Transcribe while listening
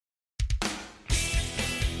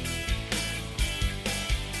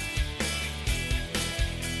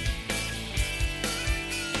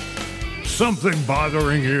something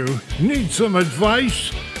bothering you? Need some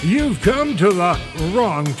advice? You've come to the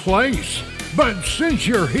wrong place. But since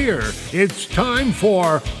you're here, it's time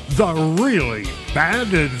for the Really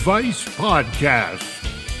Bad Advice Podcast.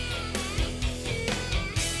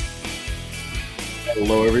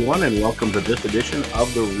 Hello, everyone, and welcome to this edition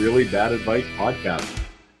of the Really Bad Advice Podcast.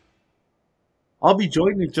 I'll be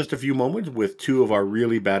joined in just a few moments with two of our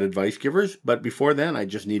really bad advice givers, but before then, I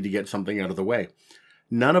just need to get something out of the way.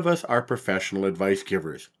 None of us are professional advice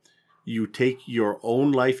givers. You take your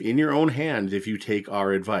own life in your own hands if you take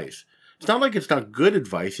our advice. It's not like it's not good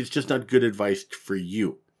advice, it's just not good advice for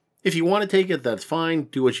you. If you want to take it, that's fine.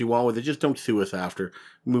 Do what you want with it. Just don't sue us after.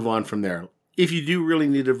 Move on from there. If you do really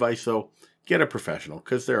need advice, though, get a professional,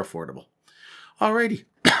 because they're affordable. Alrighty.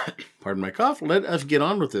 Pardon my cough. Let us get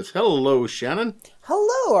on with this. Hello, Shannon.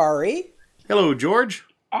 Hello, Ari. Hello, George.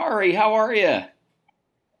 Ari, how are you?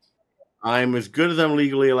 I'm as good as I'm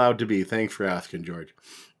legally allowed to be. Thanks for asking, George.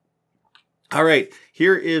 All right.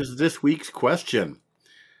 Here is this week's question.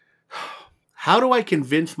 How do I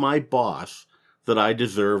convince my boss that I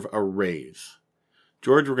deserve a raise?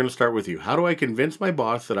 George, we're going to start with you. How do I convince my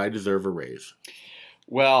boss that I deserve a raise?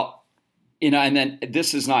 Well, and then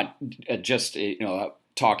this is not just,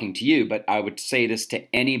 talking to you, but I would say this to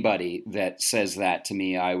anybody that says that to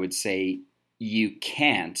me. I would say you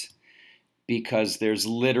can't, because there's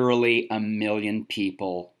literally a million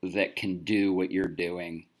people that can do what you're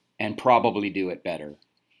doing and probably do it better.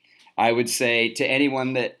 I would say to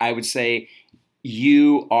anyone that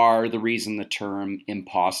you are the reason the term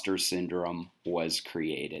imposter syndrome was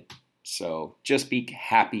created. So just be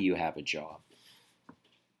happy you have a job.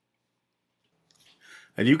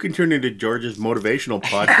 And you can turn into George's motivational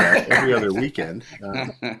podcast every other weekend.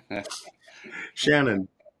 Shannon,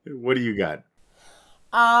 what do you got?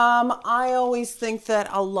 I always think that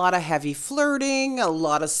a lot of heavy flirting, a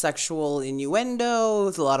lot of sexual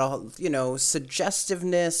innuendos, a lot of,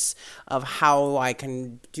 suggestiveness of how I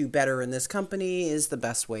can do better in this company is the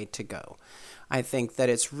best way to go. I think that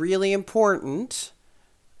it's really important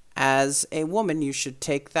as a woman, you should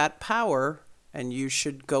take that power and you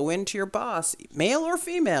should go into your boss, male or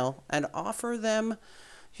female, and offer them,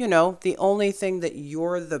 the only thing that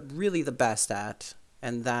you're really the best at,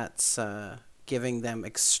 and that's giving them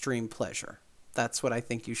extreme pleasure. That's what I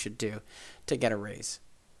think you should do to get a raise.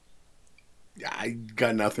 I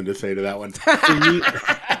got nothing to say to that one. For me,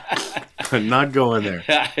 I'm not going there.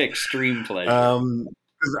 Extreme pleasure.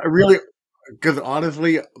 Because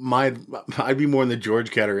honestly, I'd be more in the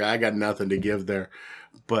George category. I got nothing to give there.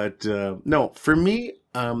 But no, for me,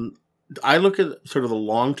 I look at sort of the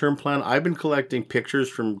long-term plan. I've been collecting pictures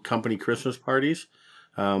from company Christmas parties,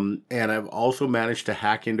 and I've also managed to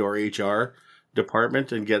hack into our HR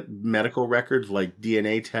department and get medical records like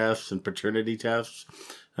DNA tests and paternity tests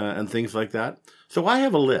and things like that. So I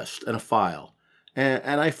have a list and a file.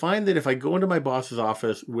 And I find that if I go into my boss's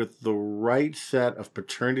office with the right set of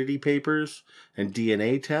paternity papers and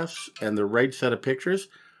DNA tests and the right set of pictures,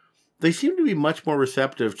 they seem to be much more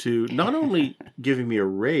receptive to not only giving me a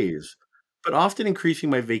raise, but often increasing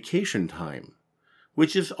my vacation time,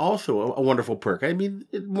 which is also a wonderful perk. I mean,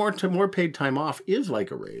 more paid time off is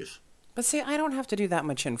like a raise. But see, I don't have to do that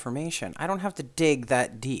much information. I don't have to dig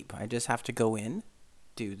that deep. I just have to go in,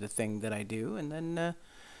 do the thing that I do, and then,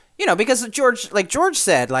 because George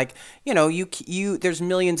said, there's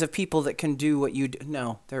millions of people that can do what you do.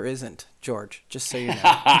 No, there isn't, George, just so you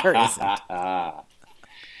know. There isn't.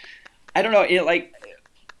 I don't know.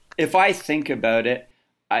 If I think about it,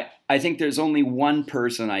 I think there's only one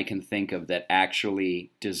person I can think of that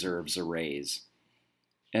actually deserves a raise.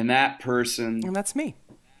 And that person... And that's me.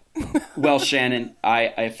 Well, Shannon,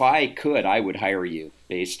 if I could, I would hire you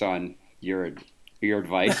based on your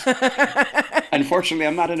advice. Unfortunately,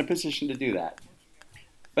 I'm not in a position to do that.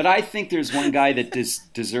 But I think there's one guy that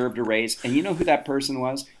deserved a raise. And you know who that person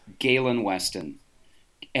was? Galen Weston.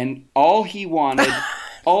 And all he wanted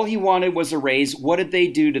was a raise. What did they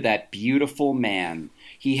do to that beautiful man?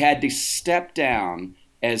 He had to step down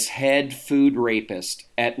as head food rapist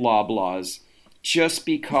at Loblaws just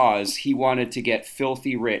because he wanted to get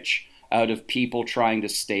filthy rich out of people trying to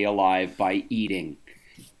stay alive by eating.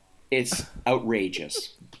 It's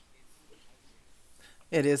outrageous.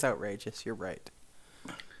 It is outrageous. You're right.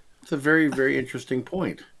 It's a very, very interesting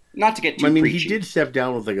point. Not to get too preachy. He did step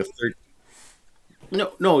down with like a third.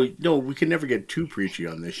 No, we can never get too preachy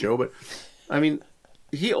on this show, but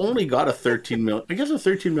he only got a $13 million. I guess a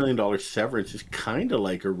 $13 million severance is kind of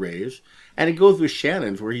like a raise, and it goes with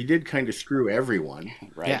Shannon's, where he did kind of screw everyone.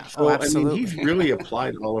 Right. Yeah. So absolutely. I mean, he's really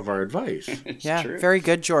applied all of our advice. It's Yeah, true. very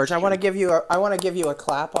good, George. I want to give you a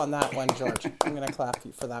clap on that one, George. I'm going to clap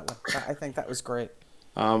you for that one. I think that was great.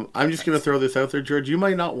 I'm just going to throw this out there, George. You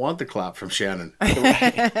might not want the clap from Shannon. It's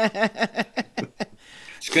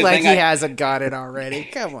a good Like thing he I, hasn't got it already.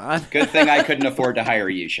 Come on. good thing I couldn't afford to hire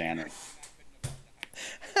you, Shannon.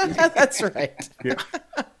 That's right. Yeah.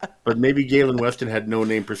 But maybe Galen Weston had no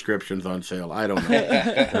name prescriptions on sale. I don't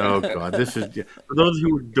know. Oh God, this is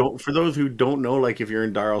for those who don't know. Like if you're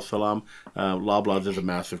in Dar es Salaam, Loblaws is a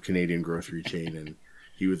massive Canadian grocery chain, and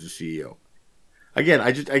he was the CEO. Again,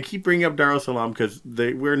 I keep bringing up Dar es Salaam because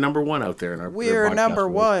we're number one out there in our. We're podcast number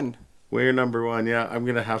world. one. We're number one. Yeah,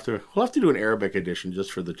 we'll have to do an Arabic edition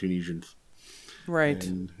just for the Tunisians, Right.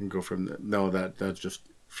 and go from there. No, that's just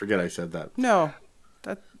forget I said that. No,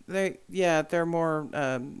 they're more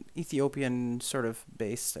Ethiopian sort of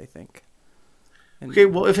based, I think. And Okay,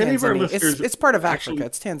 well, if any of our Tanzania- listeners it's part of actually- Africa.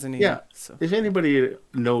 It's Tanzania. Yeah, So. if anybody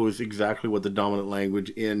knows exactly what the dominant language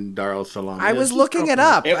in Dar es Salaam is, I was just looking drop it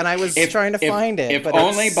up, If- and I was if- trying to if- find it. If but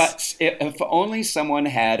only, it's- if only someone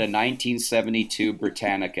had a 1972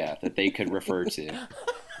 Britannica that they could refer to.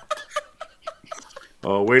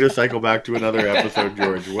 Oh, way to cycle back to another episode,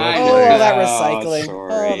 George. Well I Oh, played. know. that Oh, recycling.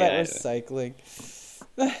 sorry. That recycling.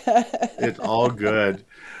 It's all good.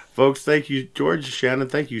 Folks, thank you. George, Shannon,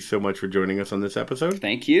 thank you so much for joining us on this episode.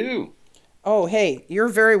 Thank you. Oh, hey, you're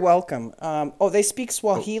very welcome. They speak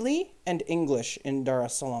Swahili and English in Dar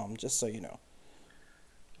es Salaam, just so you know.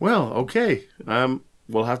 Well, okay.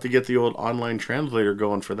 We'll have to get the old online translator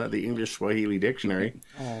going for that, the English Swahili dictionary.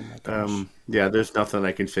 Oh, my gosh. Yeah, there's nothing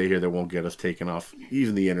I can say here that won't get us taken off,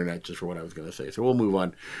 even the internet, just for what I was going to say. So we'll move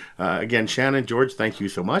on. Again, Shannon, George, thank you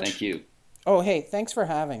so much. Thank you. Oh, hey, thanks for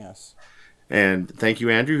having us. And thank you,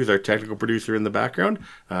 Andrew, who's our technical producer in the background.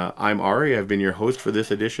 I'm Ari. I've been your host for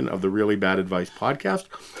this edition of the Really Bad Advice podcast.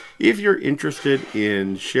 If you're interested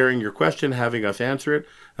in sharing your question, having us answer it,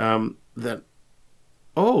 then...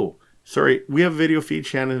 Oh, sorry. We have a video feed.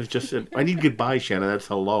 Shannon has just said, I need goodbye, Shannon. That's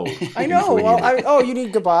hello. I know. Well, you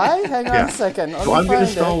need goodbye? Hang on Yeah. a second. So I'm going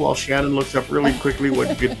to stall while Shannon looks up really quickly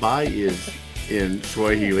what goodbye is in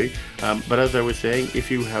Swahili. But as I was saying,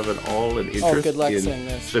 if you have at all an interest good luck saying in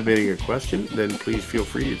this. submitting a question, then please feel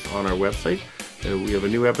free. It's on our website. We have a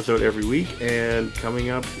new episode every week, and coming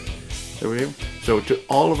up, there we go. So to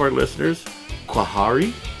all of our listeners,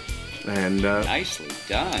 Kwahari, and Nicely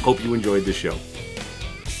done. hope you enjoyed the show.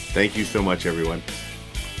 Thank you so much, everyone.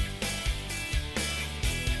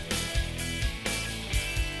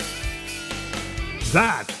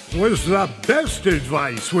 That was the best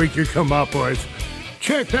advice we could come up with.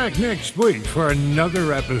 Check back next week for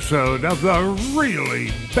another episode of the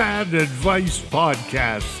Really Bad Advice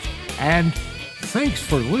Podcast. And thanks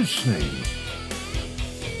for listening.